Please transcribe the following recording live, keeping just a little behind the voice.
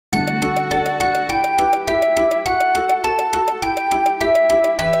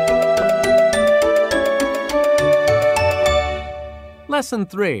Lesson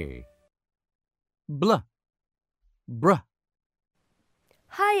 3. Bl, br.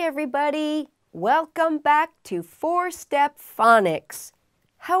 Hi, everybody. Welcome back to 4-Step Phonics.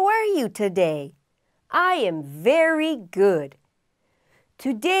 How are you today? I am very good.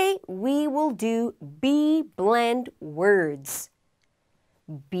 Today we will do B-blend words.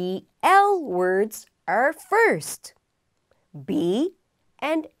 BL words are first. B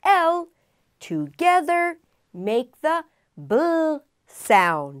and L together make the B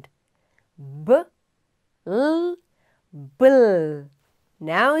sound. B, L, bl.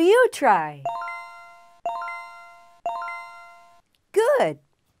 Now you try. Good.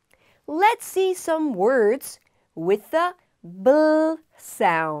 Let's see some words with the B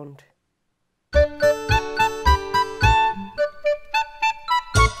sound.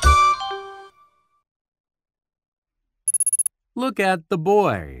 Look at the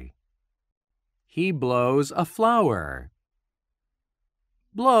boy. He blows a flower.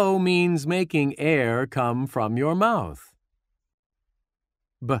 Blow means making air come from your mouth.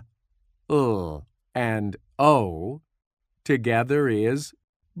 B, L, and O together is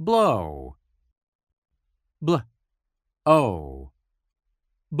blow. Bl, O,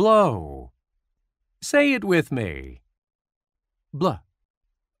 blow. Say it with me. Bl,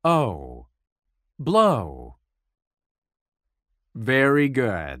 O, blow. Very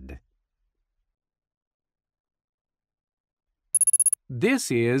good.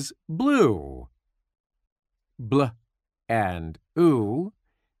 This is blue. Bl and oo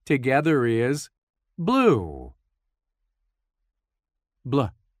together is blue. Bl,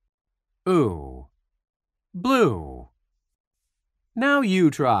 oo, blue. Now you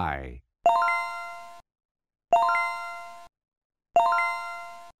try.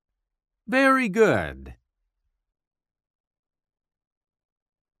 Very good.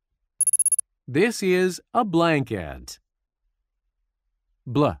 This is a blanket.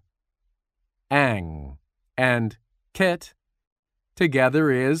 Bl, ang, and kit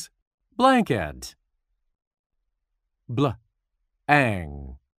together is blanket. Bl,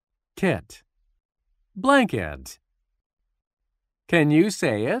 ang, kit, blanket. Can you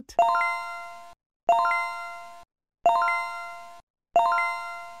say it?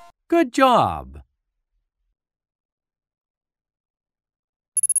 Good job.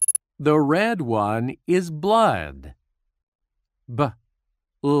 The red one is blood. B,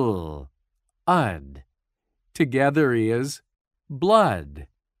 L, ud. Together is blood.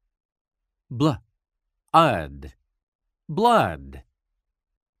 Bl, ud, blood.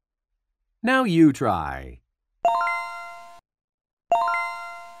 Now you try.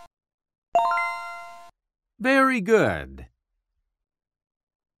 Very good.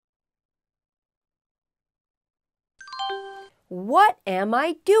 What am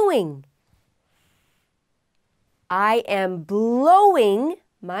I doing? I am blowing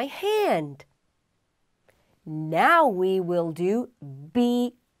my hand. Now we will do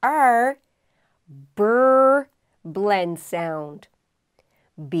BR, brr, blend sound.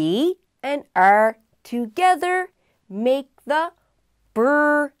 B and R together make the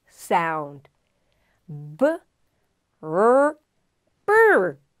brr sound. B, r,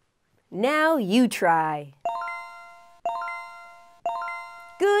 brr. Now you try.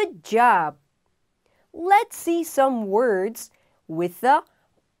 Good job. Let's see some words with the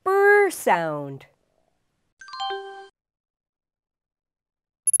brr sound.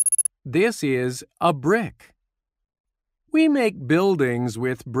 This is a brick. We make buildings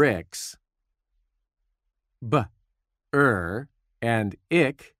with bricks. B, and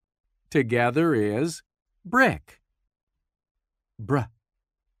ick together is brick. Br,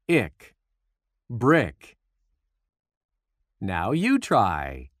 ick, brick. Now you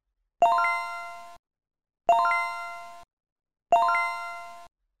try.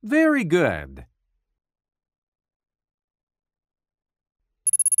 Very good.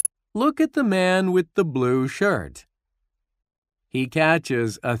 Look at the man with the blue shirt. He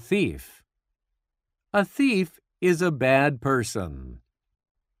catches a thief. A thief is a bad person.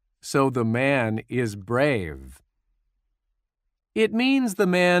 So the man is brave. It means the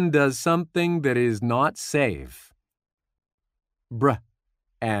man does something that is not safe. Br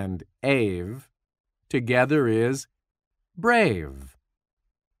and ave together is brave.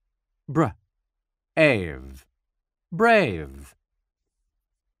 Br, ave, brave.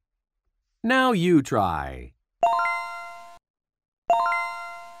 Now you try.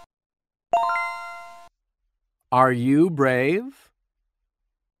 Are you brave?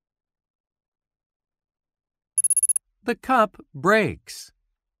 The cup breaks.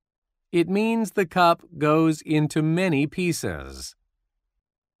 It means the cup goes into many pieces.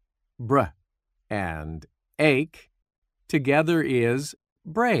 Br and ache together is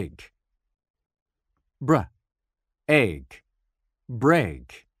break. Ache,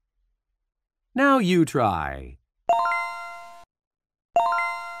 break. Now you try.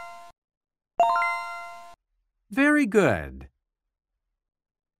 Very good.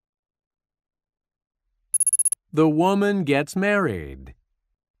 The woman gets married,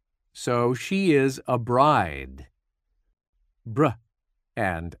 so she is a bride.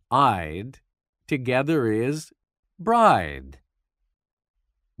 And I'd together is bride.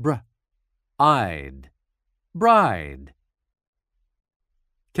 I'd, bride.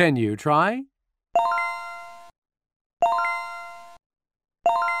 Can you try?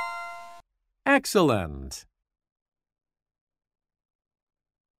 Excellent.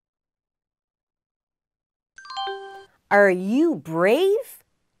 Are you brave?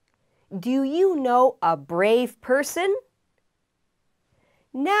 Do you know a brave person?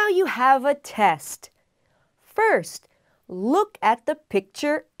 Now you have a test. First, look at the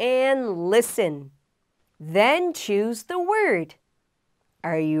picture and listen. Then choose the word.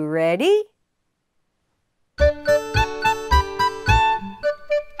 Are you ready?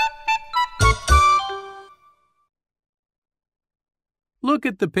 Look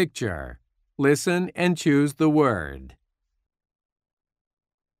at the picture. Listen and choose the word.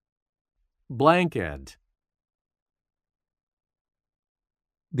 Blanket.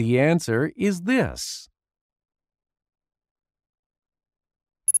 The answer is this.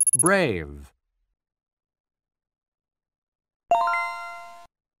 Brave.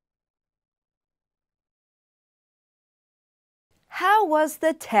 How was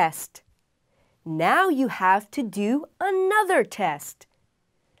the test? Now you have to do another test.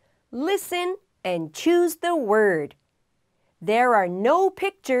 Listen and choose the word. There are no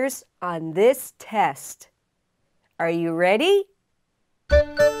pictures on this test. Are you ready?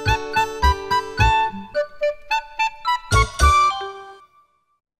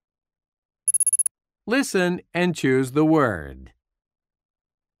 Listen and choose the word.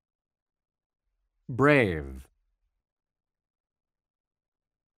 Brave.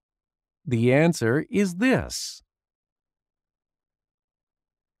 The answer is this.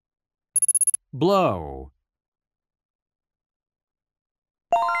 Blow.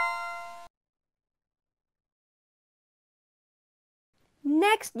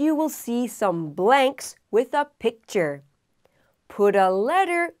 Next, you will see some blanks with a picture. Put a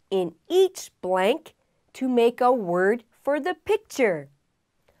letter in each blank to make a word for the picture.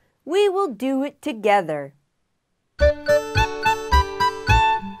 We will do it together.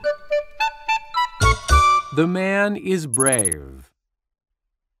 The man is brave.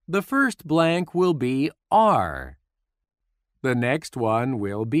 The first blank will be R. The next one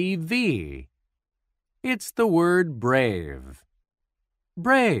will be V. It's the word brave.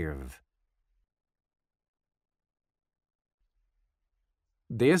 Brave.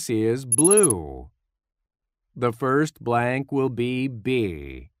 This is blue. The first blank will be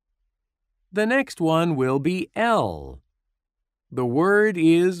B. The next one will be L. The word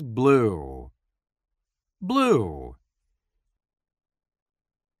is blue. Blue.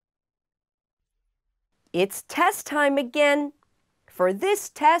 It's test time again. For this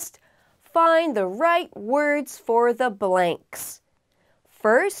test, find the right words for the blanks.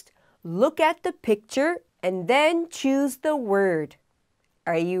 First, look at the picture and then choose the word.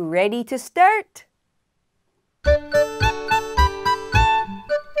 Are you ready to start?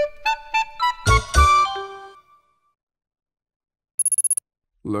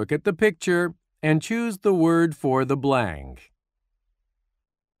 Look at the picture and choose the word for the blank.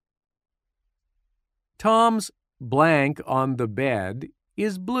 Tom's blank on the bed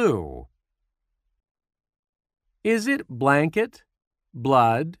is blue. Is it blanket,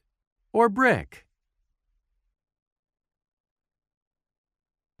 blood, or brick?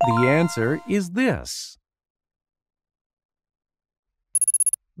 The answer is this.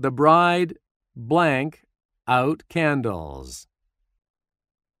 The bride blank out candles.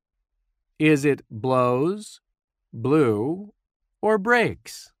 Is it blows, blue, or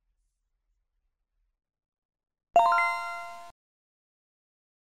breaks?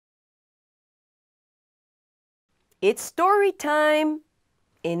 It's story time.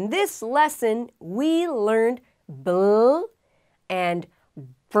 In this lesson, we learned bl and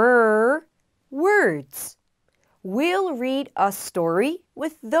ver words. We'll read a story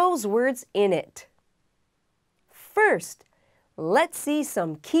with those words in it. First, let's see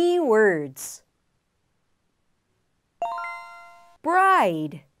some key words.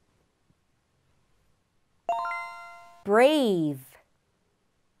 Bride, brave,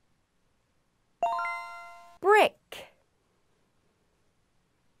 brick,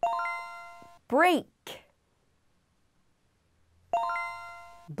 break,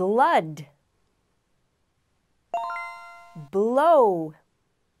 blood, blow,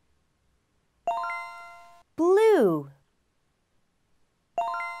 blue.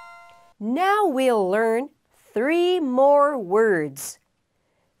 Now we'll learn 3 more words.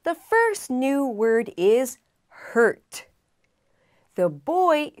 The first new word is hurt. The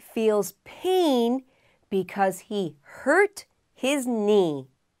boy feels pain because he hurt his knee.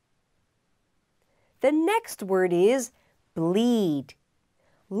 The next word is bleed.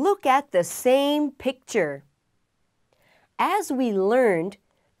 Look at the same picture. As we learned,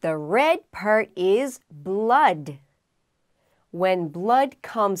 the red part is blood. When blood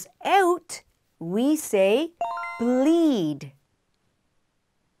comes out, we say bleed.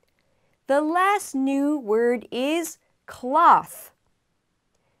 The last new word is cloth.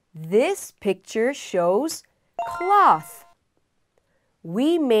 This picture shows cloth.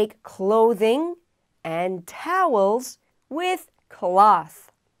 We make clothing and towels with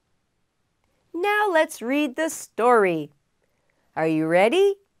cloth. Now let's read the story. Are you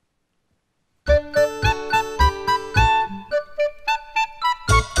ready?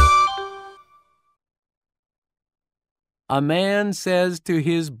 A man says to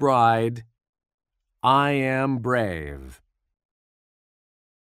his bride, "I am brave."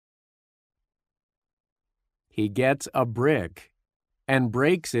 He gets a brick and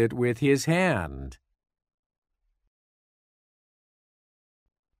breaks it with his hand.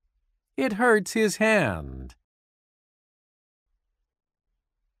 It hurts his hand.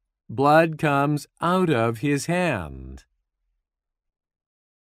 Blood comes out of his hand.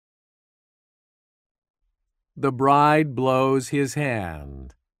 The bride blows his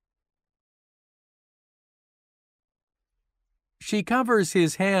hand. She covers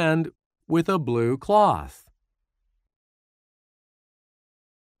his hand with a blue cloth.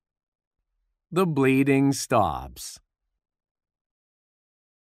 The bleeding stops.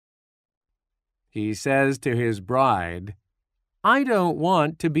 He says to his bride, "I don't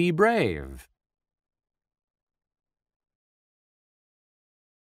want to be brave."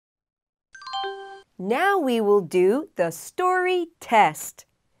 Now we will do the story test.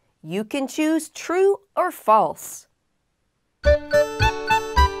 You can choose true or false.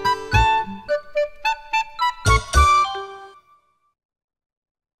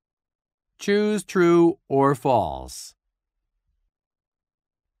 Choose true or false.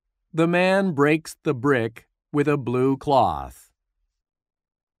 The man breaks the brick with a blue cloth.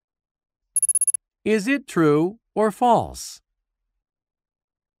 Is it true or false?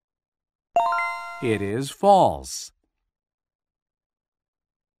 It is false.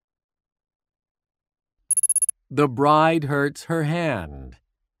 The bride hurts her hand.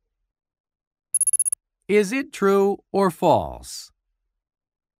 Is it true or false?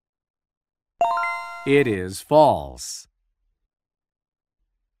 It is false.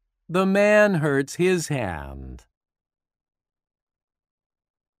 The man hurts his hand.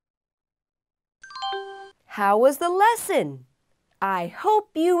 How was the lesson? I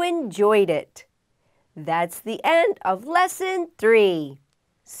hope you enjoyed it. That's the end of Lesson 3.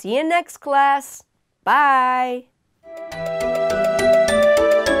 See you next class. Bye.